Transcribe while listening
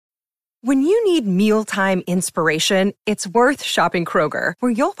When you need mealtime inspiration, it's worth shopping Kroger,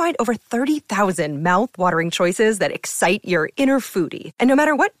 where you'll find over 30,000 mouth-watering choices that excite your inner foodie. And no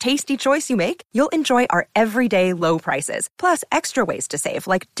matter what tasty choice you make, you'll enjoy our everyday low prices, plus extra ways to save,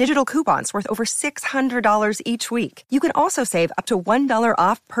 like digital coupons worth over $600 each week. You can also save up to $1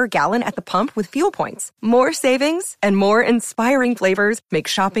 off per gallon at the pump with fuel points. More savings and more inspiring flavors make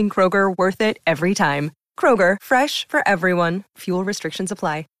shopping Kroger worth it every time. Kroger, fresh for everyone. Fuel restrictions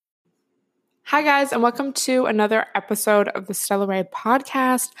apply. Hi guys, and welcome to another episode of the Stella Rae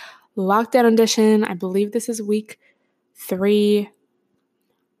podcast, lockdown edition. I believe this is week 3,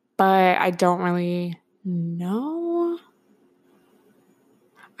 but I don't really know.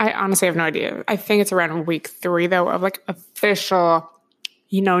 I honestly have no idea. I think it's around week 3 though of like official,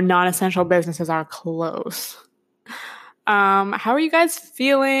 non-essential businesses are closed. How are you guys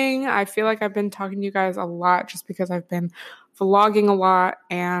feeling? I feel like I've been talking to you guys a lot just because I've been vlogging a lot,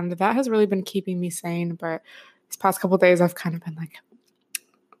 and that has really been keeping me sane. But these past couple of days, I've kind of been like,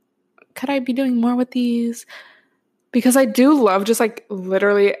 could I be doing more with these? Because I do love just like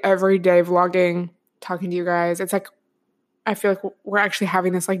literally every day vlogging, talking to you guys. It's like, I feel like we're actually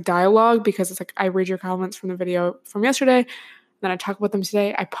having this like dialogue, because it's like I read your comments from the video from yesterday, then I talk about them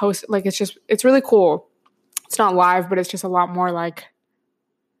today. I post, like, it's really cool. It's not live, but it's just a lot more like,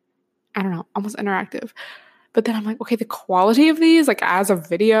 I don't know, almost interactive. But then I'm like, okay, the quality of these, like as a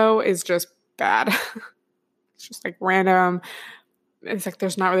video, is just bad. It's just like random. It's like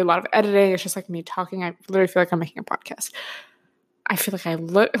there's not really a lot of editing. It's just like me talking. I literally feel like I'm making a podcast. I feel like I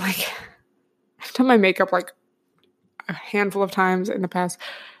look like I've done my makeup like a handful of times in the past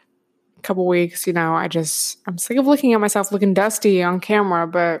couple weeks. I'm sick of looking at myself looking dusty on camera,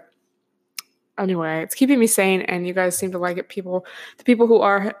 but anyway, it's keeping me sane, and you guys seem to like it. The people who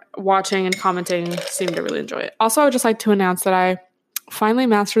are watching and commenting seem to really enjoy it. Also, I would just like to announce that I finally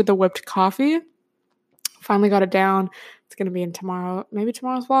mastered the whipped coffee. Finally got it down. It's going to be in maybe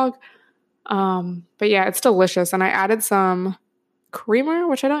tomorrow's vlog. But yeah, it's delicious. And I added some creamer,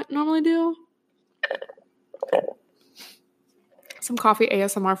 which I don't normally do. Some coffee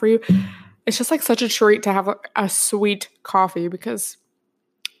ASMR for you. It's just like such a treat to have a sweet coffee, because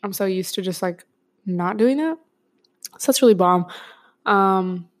I'm so used to just like not doing that. So that's really bomb.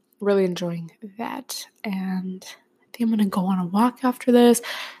 Really enjoying that. And I think I'm going to go on a walk after this.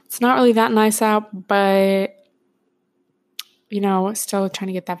 It's not really that nice out, but, still trying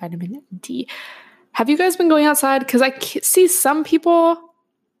to get that vitamin D. Have you guys been going outside? Because I see some people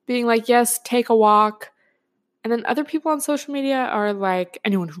being like, yes, take a walk. And then other people on social media are like,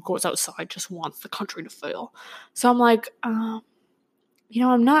 anyone who goes outside just wants the country to fail. So I'm like, I'm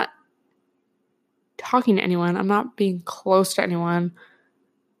not talking to anyone. I'm not being close to anyone.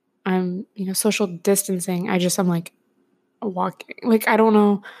 I'm, social distancing. I'm like walking. Like, I don't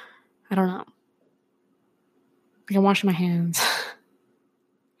know. Like, I'm washing my hands.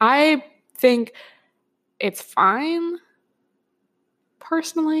 I think it's fine,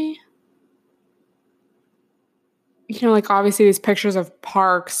 personally. Like obviously these pictures of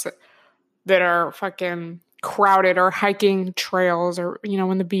parks that are fucking crowded, or hiking trails, or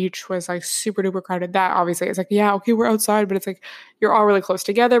when the beach was like super duper crowded, that obviously it's like, yeah, okay, we're outside, but it's like you're all really close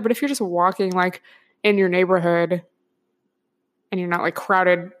together. But if you're just walking like in your neighborhood and you're not like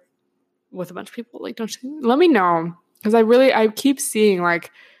crowded with a bunch of people, like, let me know, because I keep seeing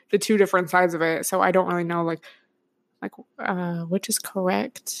like the two different sides of it, so I don't really know like which is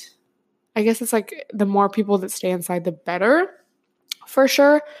correct. I guess it's like the more people that stay inside, the better, for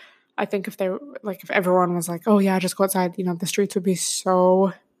sure. I think if everyone was like, oh yeah, just go outside, the streets would be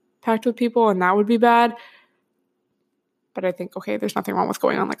so packed with people, and that would be bad. But I think, okay, there's nothing wrong with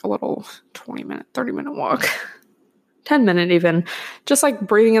going on like a little 20-minute, 30-minute walk, 10-minute even, just like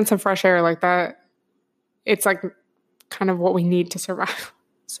breathing in some fresh air like that. It's like kind of what we need to survive.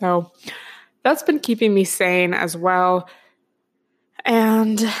 So that's been keeping me sane as well.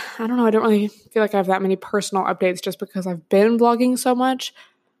 And I don't know, I don't really feel like I have that many personal updates, just because I've been vlogging so much.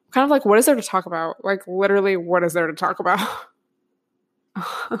 Kind of like, what is there to talk about? Like, literally, what is there to talk about?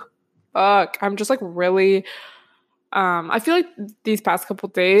 Fuck. I'm just like really, I feel like these past couple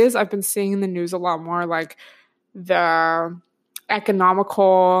days, I've been seeing in the news a lot more like the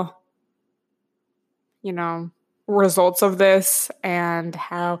economical, results of this, and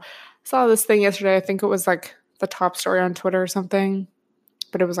how I saw this thing yesterday. I think it was like the top story on Twitter or something,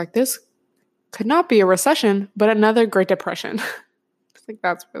 but it was like, this could not be a recession, but another Great Depression. I think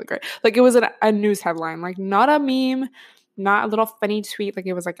that's really great. Like, it was a news headline, like not a meme, not a little funny tweet, like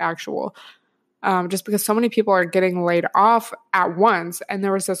it was like actual. Just because so many people are getting laid off at once. And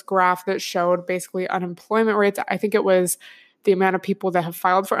there was this graph that showed basically unemployment rates. I think it was the amount of people that have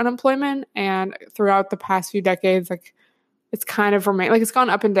filed for unemployment. And throughout the past few decades, like it's kind of remained, like it's gone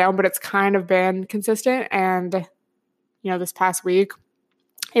up and down, but it's kind of been consistent. And, this past week,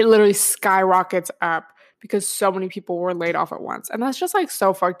 it literally skyrockets up because so many people were laid off at once. And that's just like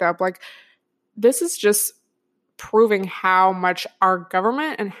so fucked up. Like this is just proving how much our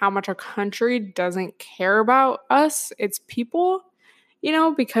government and how much our country doesn't care about us, its people,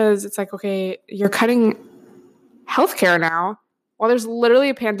 because it's like, okay, you're cutting healthcare now while there's literally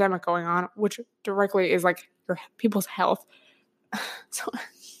a pandemic going on, which directly is like your people's health. So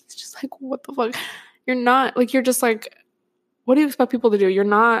it's just like, what the fuck? You're not like, you're just like, what do you expect people to do? You're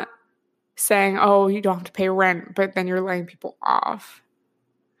not saying, oh, you don't have to pay rent, but then you're laying people off.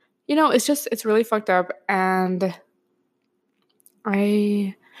 It's really fucked up. And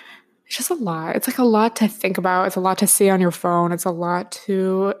it's just a lot. It's like a lot to think about. It's a lot to see on your phone. It's a lot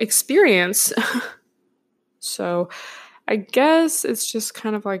to experience. So I guess it's just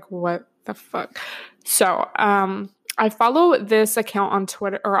kind of like, what the fuck? So I follow this account on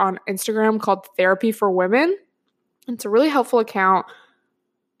Twitter or on Instagram called Therapy for Women. It's a really helpful account.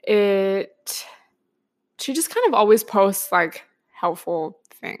 She just kind of always posts like helpful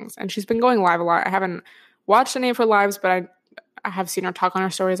things. And she's been going live a lot. I haven't watched any of her lives, but I have seen her talk on her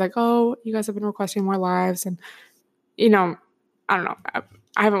stories like, oh, you guys have been requesting more lives. And, I don't know.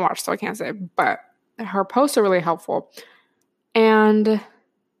 I haven't watched, so I can't say. But her posts are really helpful. And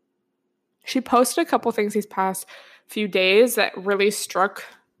she posted a couple things these past few days that really stuck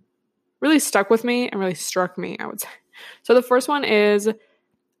with me and really struck me, I would say. So the first one is,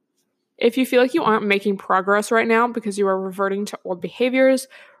 if you feel like you aren't making progress right now because you are reverting to old behaviors,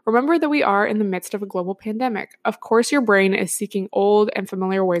 remember that we are in the midst of a global pandemic. Of course, your brain is seeking old and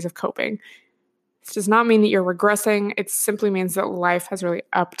familiar ways of coping. This does not mean that you're regressing. It simply means that life has really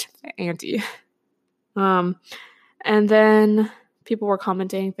upped the ante. And then people were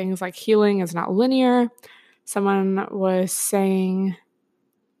commenting things like healing is not linear. Someone was saying,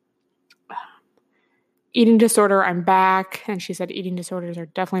 eating disorder, I'm back. And she said eating disorders are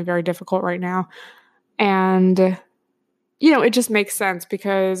definitely very difficult right now. And, it just makes sense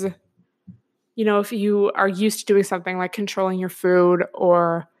because, if you are used to doing something like controlling your food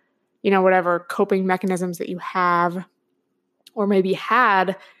or, whatever coping mechanisms that you have or maybe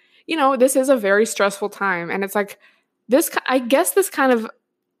had, this is a very stressful time. And it's like I guess this kind of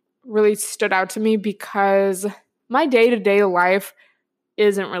really stood out to me because my day-to-day life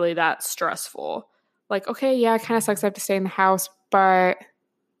isn't really that stressful. Like, okay, yeah, it kind of sucks I have to stay in the house, but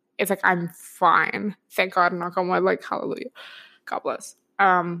it's like, I'm fine. Thank God, knock on wood, like, hallelujah. God bless.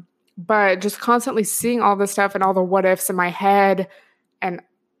 But just constantly seeing all this stuff and all the what ifs in my head and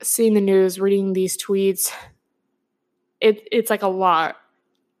seeing the news, reading these tweets, it's like a lot.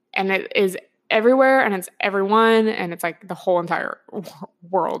 And it is everywhere and it's everyone and it's like the whole entire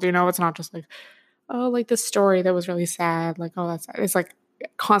world, It's not just like, oh, like this story that was really sad. Like, oh, that's sad. It's like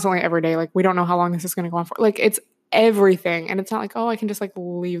constantly every day. Like, we don't know how long this is going to go on for. Like, it's everything. And it's not like, oh, I can just like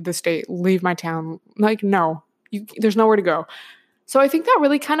leave the state, leave my town. Like, no, there's nowhere to go. So I think that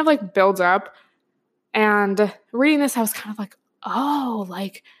really kind of like builds up. And reading this, I was kind of like, oh,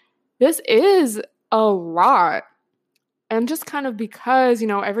 like this is a lot. And just kind of because,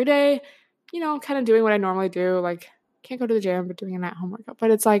 every day, kind of doing what I normally do, like can't go to the gym, but doing an at-home workout.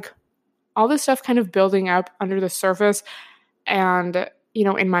 But it's like all this stuff kind of building up under the surface. And,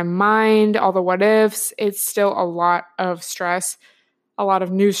 in my mind, all the what ifs, it's still a lot of stress, a lot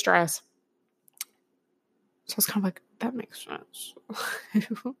of new stress. So it's kind of like, that makes sense.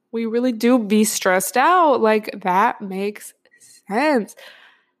 We really do be stressed out. Like, that makes sense.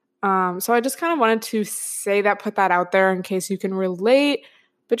 So I just kind of wanted to say that, put that out there in case you can relate,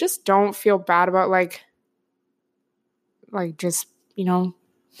 but just don't feel bad about like just,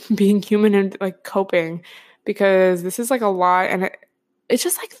 being human and like coping, because this is like a lot. And it's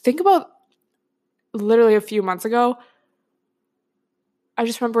just like, think about literally a few months ago, I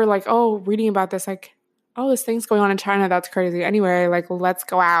just remember like, oh, reading about this, like, oh, this thing's going on in China. That's crazy. Anyway, like, let's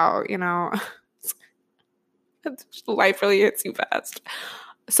go out, life really hits you fast.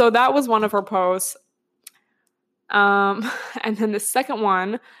 So that was one of her posts. And then the second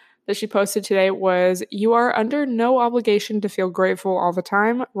one that she posted today was, you are under no obligation to feel grateful all the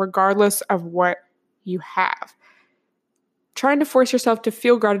time, regardless of what you have. Trying to force yourself to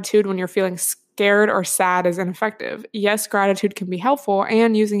feel gratitude when you're feeling scared or sad is ineffective. Yes, gratitude can be helpful,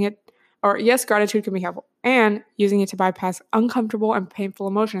 and using it to bypass uncomfortable and painful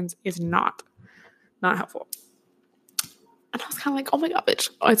emotions is not helpful. And I was kind of like, oh my God, bitch.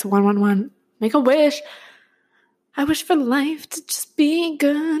 Oh, it's 111. Make a wish. I wish for life to just be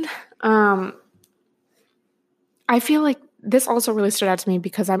good. I feel like this also really stood out to me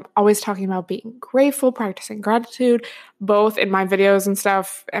because I'm always talking about being grateful, practicing gratitude, both in my videos and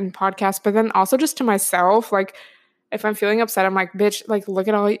stuff and podcasts, but then also just to myself. Like, if I'm feeling upset, I'm like, bitch, like, look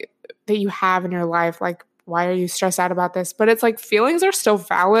at all that you have in your life. Like, why are you stressed out about this? But it's like, feelings are still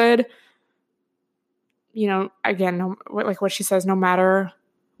valid. You know, again, like what she says, no matter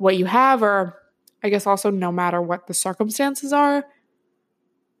what you have, or I guess also no matter what the circumstances are,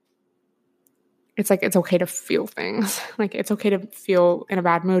 it's like, it's okay to feel things. Like, it's okay to feel in a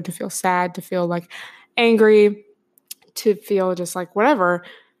bad mood, to feel sad, to feel like angry, to feel just like whatever,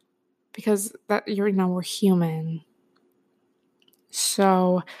 because that, we're human.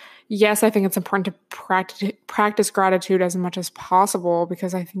 So yes, I think it's important to practice gratitude as much as possible,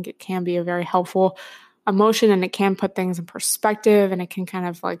 because I think it can be a very helpful emotion, and it can put things in perspective, and it can kind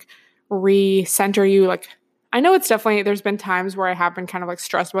of like recenter you. Like, I know it's definitely, there's been times where I have been kind of like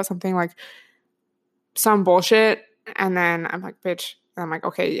stressed about something, like some bullshit, and then I'm like, bitch, and I'm like,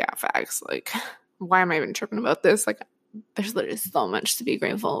 okay, yeah, facts. Like, why am I even tripping about this? Like, there's literally so much to be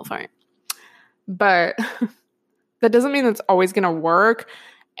grateful for. But that doesn't mean that's always going to work.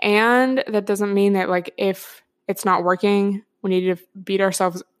 And that doesn't mean that, like, if it's not working, we need to beat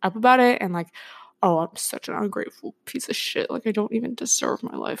ourselves up about it and like, oh, I'm such an ungrateful piece of shit. Like, I don't even deserve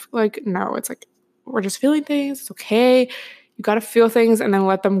my life. Like, no, it's like, we're just feeling things. It's okay. You got to feel things and then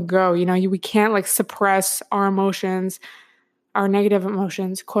let them go. We can't like suppress our emotions, our negative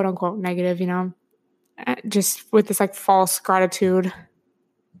emotions, quote unquote negative, just with this like false gratitude.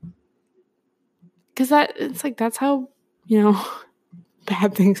 Because it's like, that's how,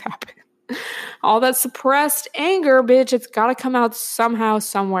 bad things happen. All that suppressed anger, bitch, it's got to come out somehow,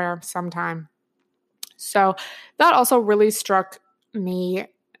 somewhere, sometime. So that also really struck me,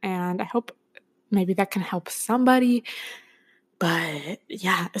 and I hope maybe that can help somebody. But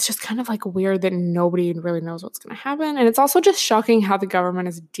yeah, it's just kind of like weird that nobody really knows what's going to happen. And it's also just shocking how the government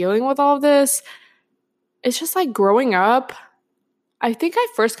is dealing with all of this. It's just like growing up, I think I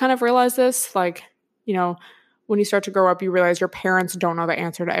first kind of realized this, like, when you start to grow up, you realize your parents don't know the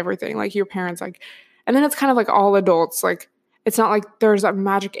answer to everything. Like, your parents, like, and then it's kind of like all adults. Like, it's not like there's a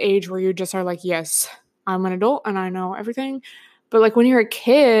magic age where you just are like, yes, I'm an adult and I know everything. But like, when you're a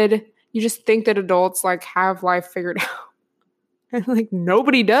kid, you just think that adults like have life figured out. And like,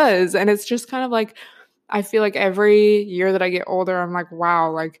 nobody does. And it's just kind of like, I feel like every year that I get older, I'm like,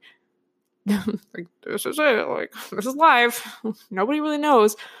 wow, like, like, this is it. Like, this is life. Nobody really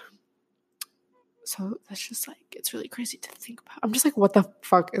knows. So that's just like, it's really crazy to think about. I'm just like, what the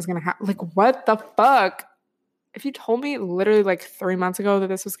fuck is going to happen? Like, what the fuck? If you told me literally like 3 months ago that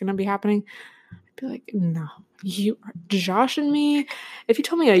this was going to be happening, I'd be like, no, you are joshing me. If you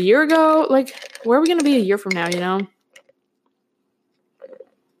told me a year ago, like, where are we going to be a year from now,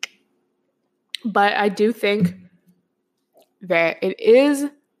 But I do think that it is,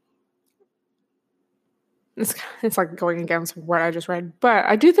 it's like going against what I just read, but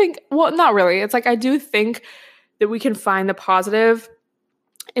I do think, well, not really. It's like, I do think that we can find the positive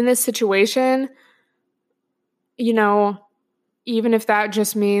in this situation, even if that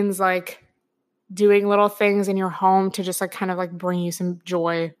just means like doing little things in your home to just like kind of like bring you some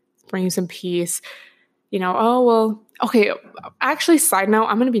joy, bring you some peace, oh, well, okay. Actually, side note,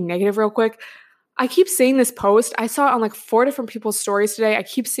 I'm going to be negative real quick. I keep seeing this post. I saw it on like 4 different people's stories today. I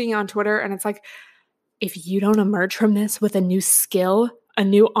keep seeing it on Twitter, and it's like, if you don't emerge from this with a new skill, a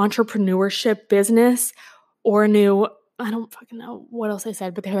new entrepreneurship business, or a new, I don't fucking know what else I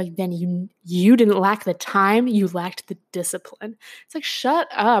said, but they're like, then you didn't lack the time, you lacked the discipline. It's like, shut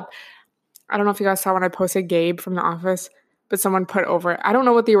up. I don't know if you guys saw when I posted Gabe from The Office, but someone put over it. I don't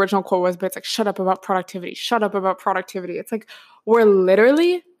know what the original quote was, but it's like, shut up about productivity. Shut up about productivity. It's like, we're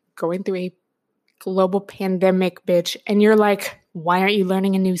literally going through a global pandemic, bitch. And you're like, why aren't you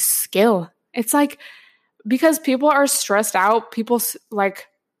learning a new skill? It's like, because people are stressed out. People like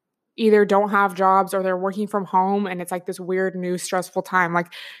either don't have jobs or they're working from home, and it's like this weird new stressful time.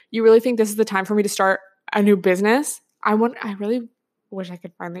 Like, you really think this is the time for me to start a new business? I really wish I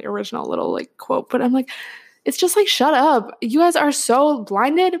could find the original little like quote, but I'm like, it's just like, shut up. You guys are so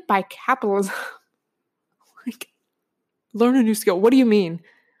blinded by capitalism. Like, learn a new skill. What do you mean?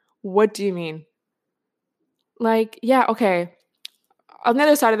 What do you mean? Like, yeah, okay. On the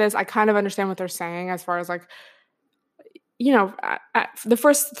other side of this, I kind of understand what they're saying as far as like, the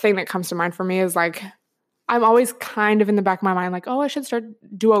first thing that comes to mind for me is like, I'm always kind of in the back of my mind, like, oh, I should start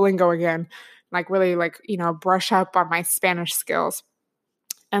Duolingo again. Like, really like, brush up on my Spanish skills.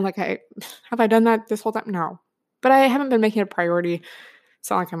 And like, have I done that this whole time? No, but I haven't been making it a priority.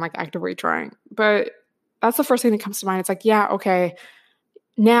 It's not like I'm like actively trying, but that's the first thing that comes to mind. It's like, yeah, okay.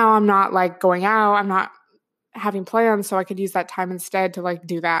 Now I'm not like going out. I'm not having plans so I could use that time instead to like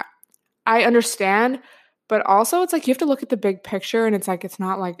do that. I understand, but also it's like you have to look at the big picture, and it's like it's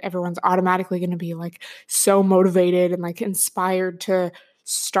not like everyone's automatically going to be like so motivated and like inspired to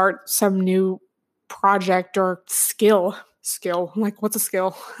start some new project or skill. Like, what's a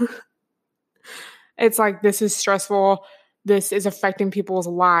skill? It's like, this is stressful. This is affecting people's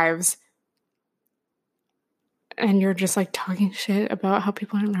lives. And you're just like talking shit about how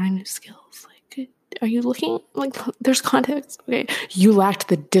people aren't learning new skills. Like, are you looking? Like, there's context. Okay. You lacked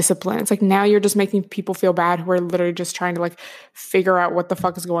the discipline. It's like now you're just making people feel bad who are literally just trying to like figure out what the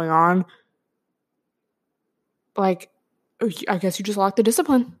fuck is going on. Like, I guess you just lacked the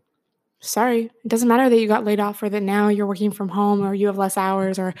discipline. Sorry. It doesn't matter that you got laid off or that now you're working from home or you have less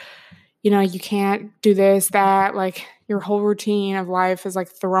hours or, you know, you can't do this, that. Like, your whole routine of life is like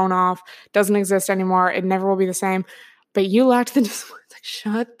thrown off, doesn't exist anymore. It never will be the same. But you lacked the discipline. Like,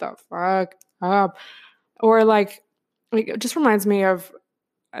 shut the fuck up. Or like it just reminds me of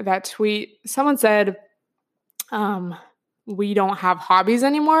that tweet. Someone said, we don't have hobbies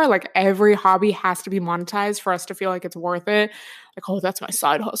anymore. Like, every hobby has to be monetized for us to feel like it's worth it. Like, oh, that's my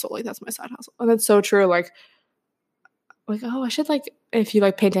side hustle. Like, that's my side hustle. And that's so true. Like, oh, I should like, if you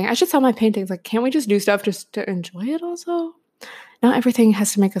like painting, I should sell my paintings. Like, can't we just do stuff just to enjoy it also? Not everything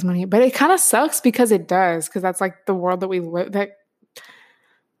has to make us money, but it kind of sucks because it does. Because that's like the world that we live, that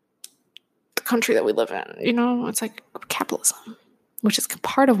the country that we live in, you know, it's like capitalism, which is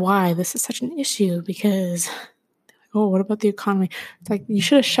part of why this is such an issue because, oh, what about the economy? It's like, you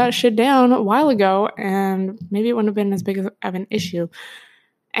should have shut shit down a while ago and maybe it wouldn't have been as big of an issue.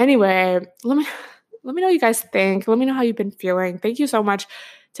 Anyway, let me know what you guys think. Let me know how you've been feeling. Thank you so much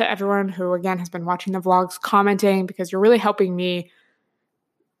to everyone who, again, has been watching the vlogs, commenting, because you're really helping me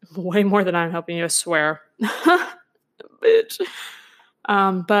way more than I'm helping you, I swear. Bitch.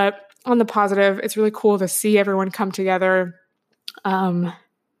 But on the positive, it's really cool to see everyone come together.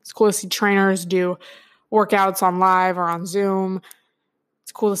 It's cool to see trainers do workouts on live or on Zoom.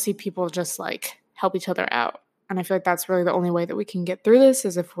 It's cool to see people just like help each other out. And I feel like that's really the only way that we can get through this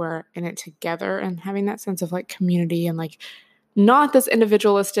is if we're in it together and having that sense of like community and like not this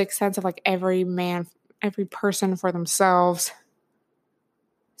individualistic sense of like every person for themselves.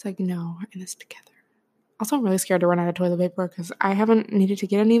 It's like, no, we're in this together. Also, I'm really scared to run out of toilet paper because I haven't needed to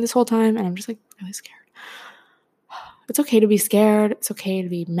get any this whole time and I'm just like really scared. It's okay to be scared. It's okay to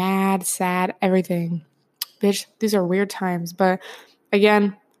be mad, sad, everything. Bitch, these are weird times. But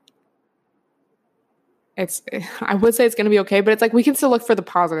again, I would say it's going to be okay, but it's like we can still look for the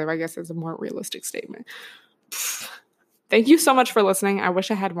positive, I guess, is a more realistic statement. Thank you so much for listening. I wish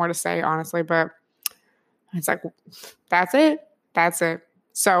I had more to say, honestly, but it's like, that's it. That's it.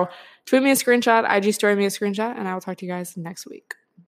 So tweet me a screenshot, IG story me a screenshot, and I will talk to you guys next week.